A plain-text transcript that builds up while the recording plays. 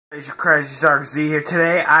It's your Crazy Shark Z here.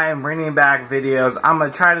 Today I am bringing back videos. I'm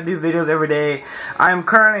going to try to do videos every day. I'm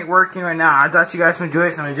currently working right now. I thought you guys would enjoy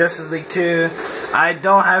some Justice League 2. I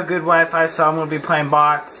don't have good Wi-Fi, so I'm going to be playing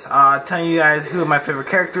bots. Telling you guys who my favorite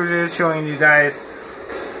characters is. Showing you guys,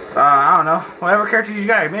 I don't know, whatever characters you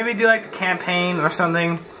guys. Maybe do like a campaign or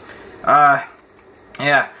something.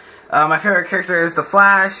 Yeah. My favorite character is The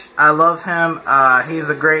Flash. I love him. He's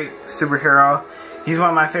a great superhero. He's one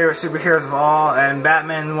of my favorite superheroes of all, and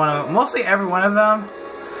Batman mostly every one of them.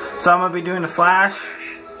 So I'm gonna be doing The Flash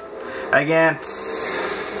against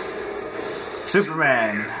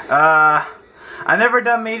Superman. I've never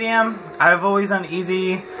done medium. I've always done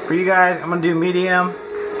easy. For you guys, I'm gonna do medium.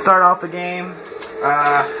 Start off the game.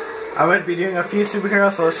 I'm gonna be doing a few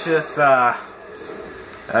superheroes, so let's just crap,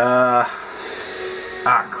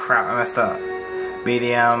 I messed up.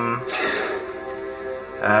 Medium.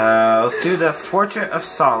 Let's do the Fortress of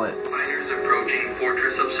Solitude.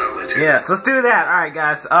 Yes, let's do that. Alright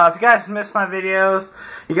guys, if you guys missed my videos,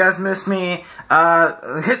 you guys missed me, hit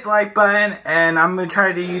the like button, and I'm going to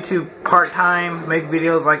try to do YouTube part-time, make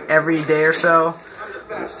videos like every day or so,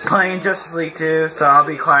 playing Justice League 2, so I'll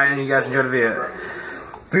be quiet and you guys enjoy the video.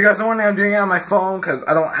 If you guys are wondering, I'm doing it on my phone, because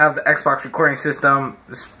I don't have the Xbox recording system.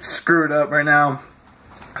 It's screwed up right now.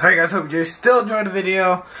 Alright guys, hope you still enjoyed the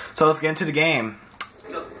video, so let's get into the game.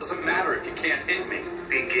 Doesn't matter if you can't hit me.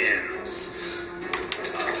 Begin.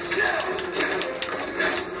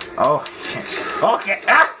 Oh shit. Okay.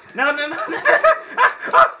 Ah! No.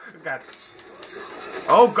 Oh god.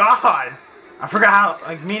 Oh god. I forgot how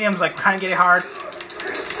like medium's like kinda getting hard.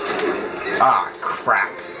 Ah crap.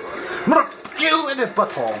 I'm gonna you in this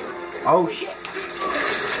butthole. Oh shit.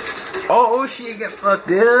 Oh shit, get fucked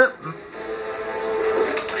up.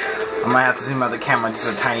 I might have to zoom out the camera just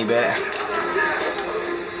a tiny bit.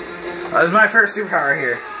 This is my first superpower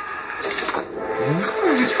here.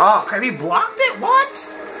 Oh, can we blocked it? What?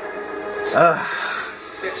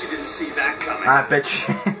 Bet you didn't see that coming. I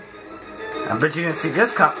bet you didn't see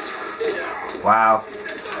this coming. Wow.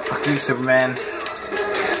 Fuck you, Superman.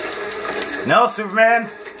 No, Superman.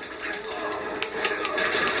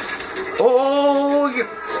 Oh, you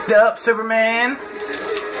f***ed up, Superman.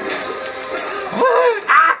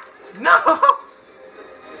 Ah! No!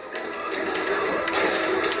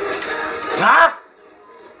 Ah!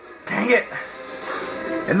 Dang it!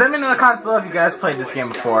 And let me know in the comments below if you guys played this game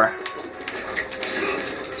before.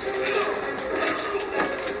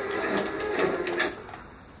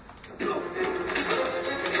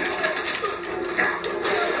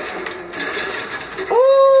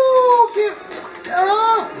 Ooh!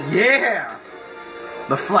 Oh! Yeah!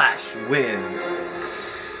 The Flash wins.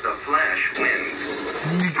 The Flash wins.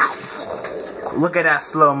 Look at that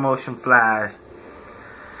slow motion Flash.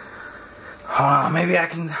 Hold on, maybe I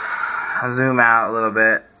can zoom out a little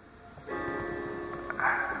bit.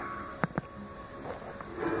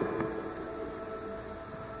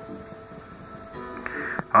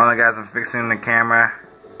 Hold on guys, I'm fixing the camera.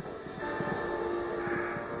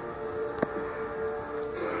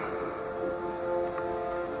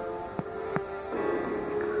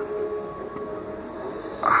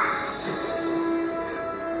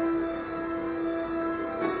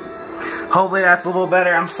 Hopefully that's a little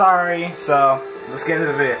better. I'm sorry. So let's get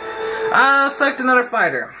into the video. Select another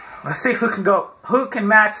fighter. Let's see who can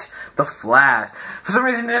match the Flash. For some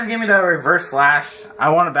reason, it doesn't give me the Reverse Flash.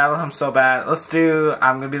 I want to battle him so bad.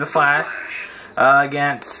 I'm gonna be the Flash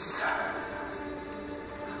against.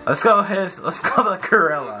 Let's go the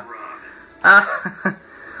Gorilla.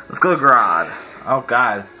 Let's go Grodd. Oh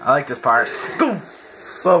God, I like this part.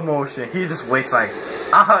 Slow motion. He just waits like,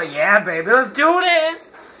 oh yeah, baby, let's do this.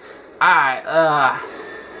 Alright, I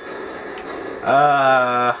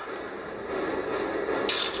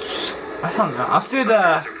don't know. Let's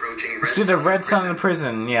do the Red Sun in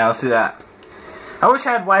Prison. Yeah, let's do that. I wish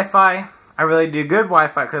I had Wi-Fi. I really do. Good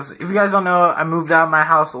Wi-Fi, because if you guys don't know, I moved out of my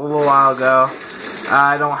house a little while ago.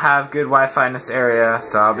 I don't have good Wi-Fi in this area,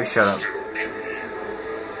 so I'll be shut up.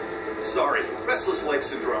 Sorry, restless leg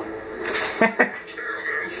syndrome.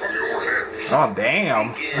 Oh,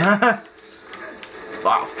 damn.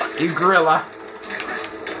 Oh, fuck you, Gorilla.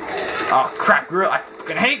 Oh, crap, Gorilla. I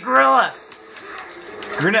fucking hate gorillas.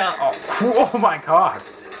 Gorilla. Oh my god.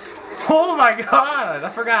 Oh my god. I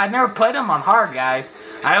forgot. I never played them on hard, guys.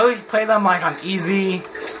 I always play them like on easy.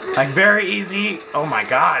 Like very easy. Oh my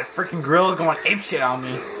god. Freaking Gorilla's going apeshit on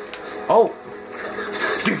me. Oh.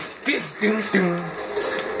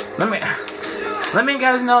 Let me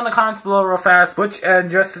guys know in the comments below real fast which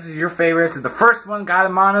Injustice is your favorite. Is it the first one, God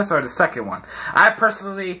Among Us, or the second one? I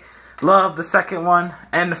personally love the second one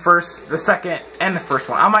and the second and the first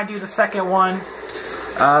one. I might do the second one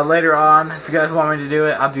later on, if you guys want me to do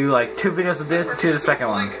it, I'll do like 2 videos of this and 2 of the second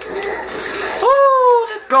one. Woo!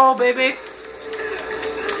 Let's go, baby!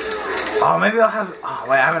 Oh, maybe I'll have... Oh,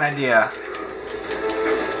 wait, I have an idea.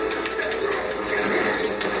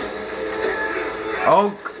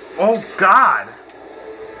 Oh, God!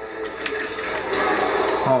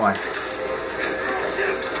 Oh, my...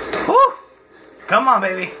 Woo! Come on,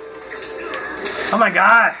 baby! Oh, my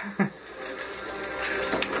God!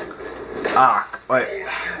 Wait.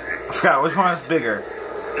 Scott, which one is bigger?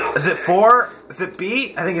 Is it 4? Is it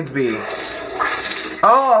B? I think it's B.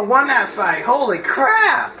 Oh, a 1/2 bike! Holy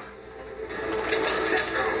crap!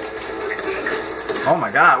 Oh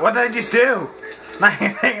my God, what did I just do? Not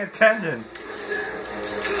even paying attention.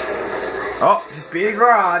 Oh, just being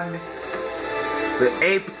Rod. The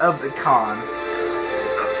ape of the con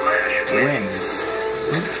wins.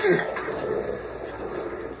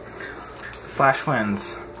 Flash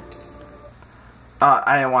wins.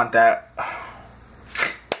 I didn't want that.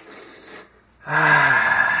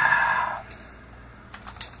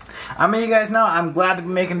 I mean, you guys know I'm glad to be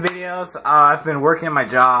making videos. I've been working at my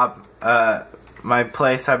job, my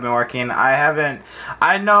place I've been working.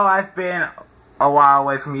 I know I've been a while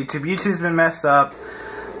away from YouTube. YouTube's been messed up.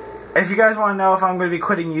 If you guys want to know if I'm going to be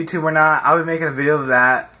quitting YouTube or not, I'll be making a video of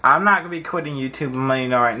that. I'm not going to be quitting YouTube, I'm letting you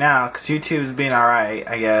know right now, because YouTube's being alright,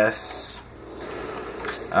 I guess.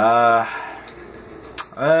 I'm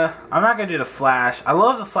not going to do the Flash. I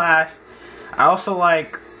love the Flash. I also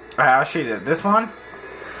like, I'll show you this one.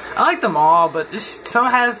 I like them all, but this some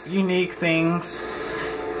has unique things.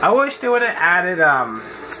 I wish they would have added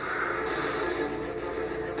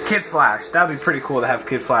Kid Flash. That'd be pretty cool to have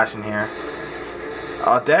Kid Flash in here.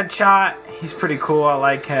 Deadshot, he's pretty cool. I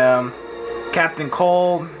like him. Captain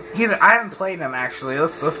Cold, I haven't played him actually.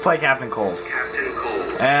 Let's play Captain Cold. Captain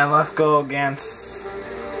Cold. And let's go against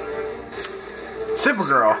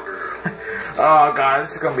Supergirl. Oh God,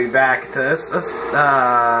 this is gonna be back to this.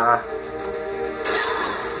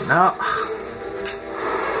 No.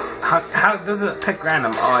 How does it pick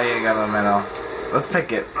random? Oh, yeah, you got the middle. Let's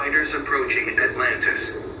pick it. Fighters approaching Atlantis.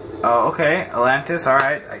 Oh, okay. Atlantis,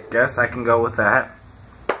 alright. I guess I can go with that.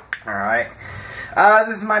 Alright.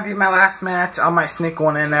 This might be my last match. I might sneak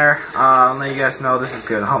one in there. I'll let you guys know this is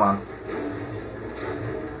good. Hold on.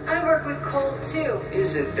 I work with Cold, too.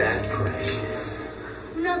 Is it that precious?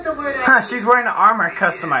 Not the word I... Huh, she's wearing an armor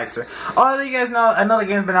customizer. Oh, you guys know, I know the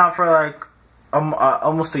game's been out for like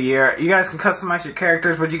almost a year. You guys can customize your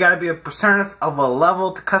characters, but you gotta be a certain of a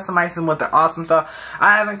level to customize them with their awesome stuff.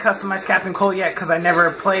 I haven't customized Captain Cold yet because I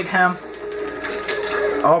never played him.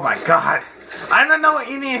 Oh my God, I don't know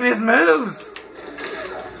any of his moves.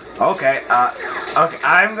 Okay, okay,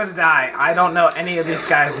 I'm gonna die. I don't know any of these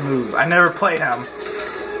guys' moves. I never played him.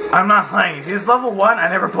 I'm not playing. If he's level 1, I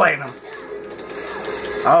never played him.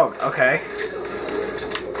 Oh, okay.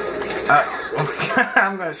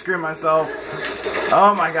 I'm gonna screw myself.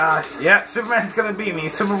 Oh my gosh. Yep, Superman's gonna beat me.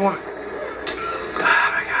 Superwoman. Oh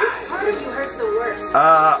my God. Which part of you hurts the worst?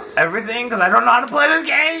 Everything, because I don't know how to play this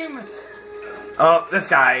game. Oh, this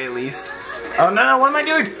guy at least. Oh no, what am I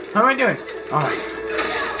doing? What am I doing? Oh.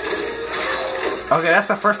 Okay, that's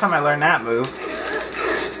the first time I learned that move.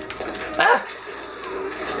 Ah.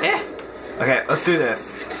 Yeah. Okay, let's do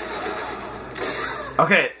this.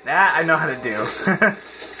 Okay, that I know how to do.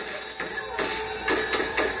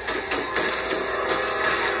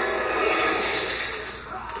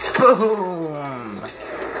 Boom!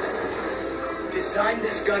 Designed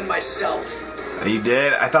this gun myself. Oh, you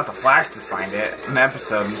did? I thought the Flash designed it. An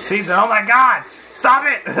episode, season. Oh my God! Stop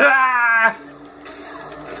it! Ah!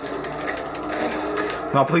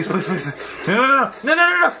 No, please, please, please! No!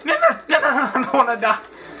 I don't want to die.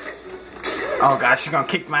 Oh God, she's gonna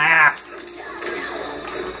kick my ass.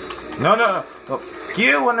 No! Fuck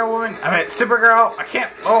you, Wonder Woman. I mean, Supergirl. I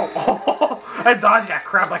can't. Oh! I dodged that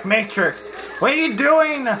crap like Matrix. What are you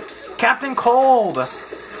doing? Captain Cold.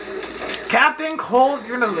 Captain Cold,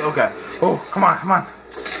 you're gonna... Okay. Oh, come on.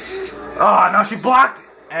 Oh, no, she blocked.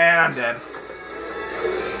 And I'm dead.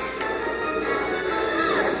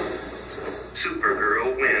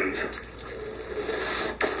 Supergirl wins.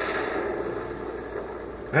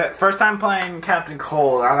 First time playing Captain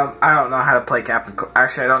Cold. I don't know how to play Captain Cold.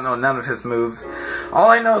 Actually, I don't know none of his moves. All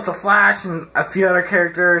I know is the Flash and a few other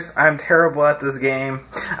characters. I'm terrible at this game.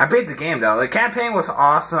 I beat the game though. The campaign was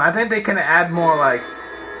awesome. I think they can add more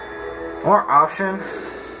more option.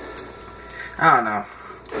 I don't know.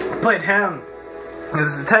 I played him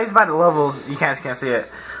because it tells you by the levels. You can't see it.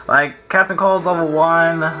 Like Captain Cold level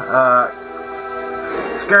 1.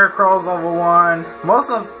 Scarecrow's level 1. Most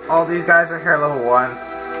of all these guys are here level 1.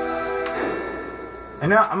 You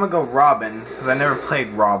know, I'm gonna go Robin, because I never played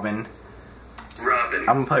Robin. Robin.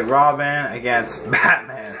 I'm gonna play Robin against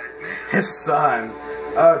Batman, his son.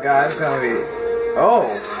 Oh god, it's gonna be...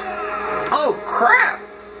 Oh crap!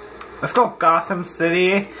 Let's go Gotham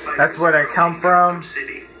City. That's where they come from.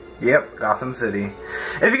 City. Yep, Gotham City.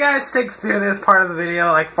 If you guys stick through this part of the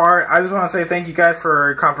video, like far, I just want to say thank you guys for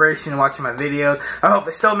your cooperation and watching my videos. I hope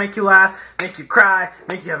they still make you laugh, make you cry,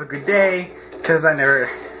 make you have a good day, because I never...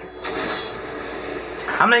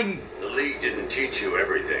 The League didn't teach you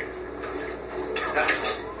everything.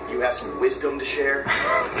 You have some wisdom to share?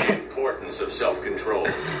 The importance of self-control.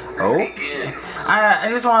 Oh, I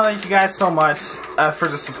just want to thank you guys so much for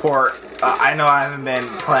the support. I know I haven't been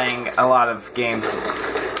playing a lot of games,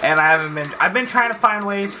 and I've been trying to find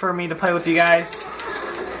ways for me to play with you guys.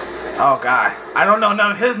 Oh god, I don't know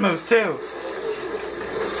none of his moves too.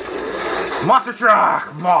 Monster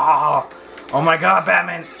truck! Oh my god,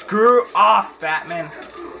 Batman! Screw off, Batman!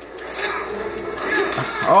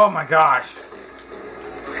 Oh my gosh!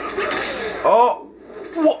 Oh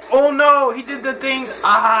no! He did the thing!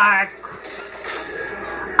 I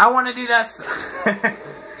want to do that.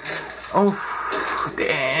 Oh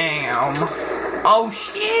damn! Oh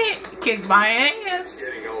shit! Kicked my ass!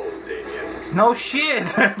 Getting old, Damian. No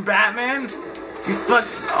shit, Batman! You fuck!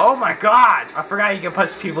 Oh my god! I forgot you can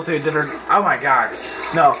punch people through dinner. Oh my god!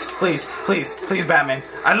 No, please, please, please, Batman!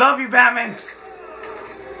 I love you, Batman!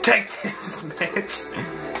 Take this, bitch!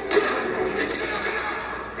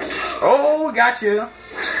 Oh, got you!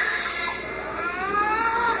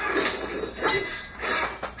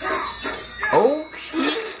 Oh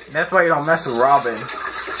shit! That's why you don't mess with Robin.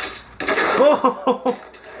 Oh!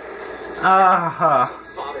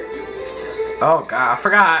 Oh god, I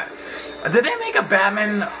forgot. Did they make a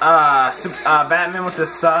Batman, Batman with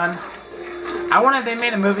his son? They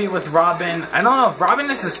made a movie with Robin. I don't know if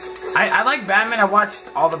Robin is his... I like Batman. I watched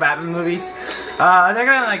all the Batman movies. They're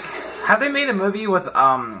gonna, like... Have they made a movie with,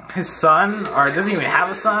 his son? Or does he even have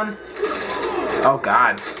a son? Oh,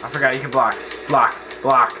 God. I forgot you can block. Block.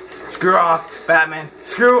 Block. Screw off, Batman.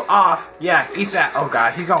 Screw off. Yeah, eat that. Oh,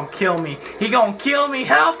 God. He's gonna kill me. He gonna kill me.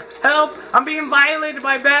 Help! Help! I'm being violated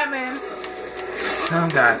by Batman. Oh,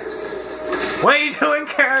 God. What are you doing,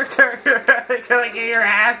 character? You're gonna get your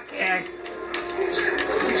ass kicked.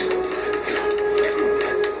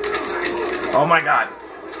 Oh my god.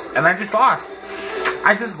 And I just lost.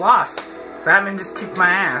 I just lost. Batman just kicked my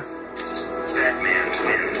ass. Batman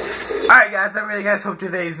wins. Alright guys, I really guys hope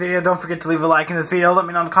today's video. Don't forget to leave a like in this video. Let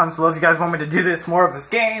me know in the comments below if you guys want me to do more of this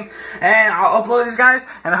game. And I'll upload this guys.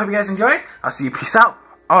 And I hope you guys enjoy it. I'll see you. Peace out.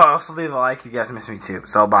 Oh, also leave a like if you guys miss me too.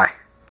 So bye.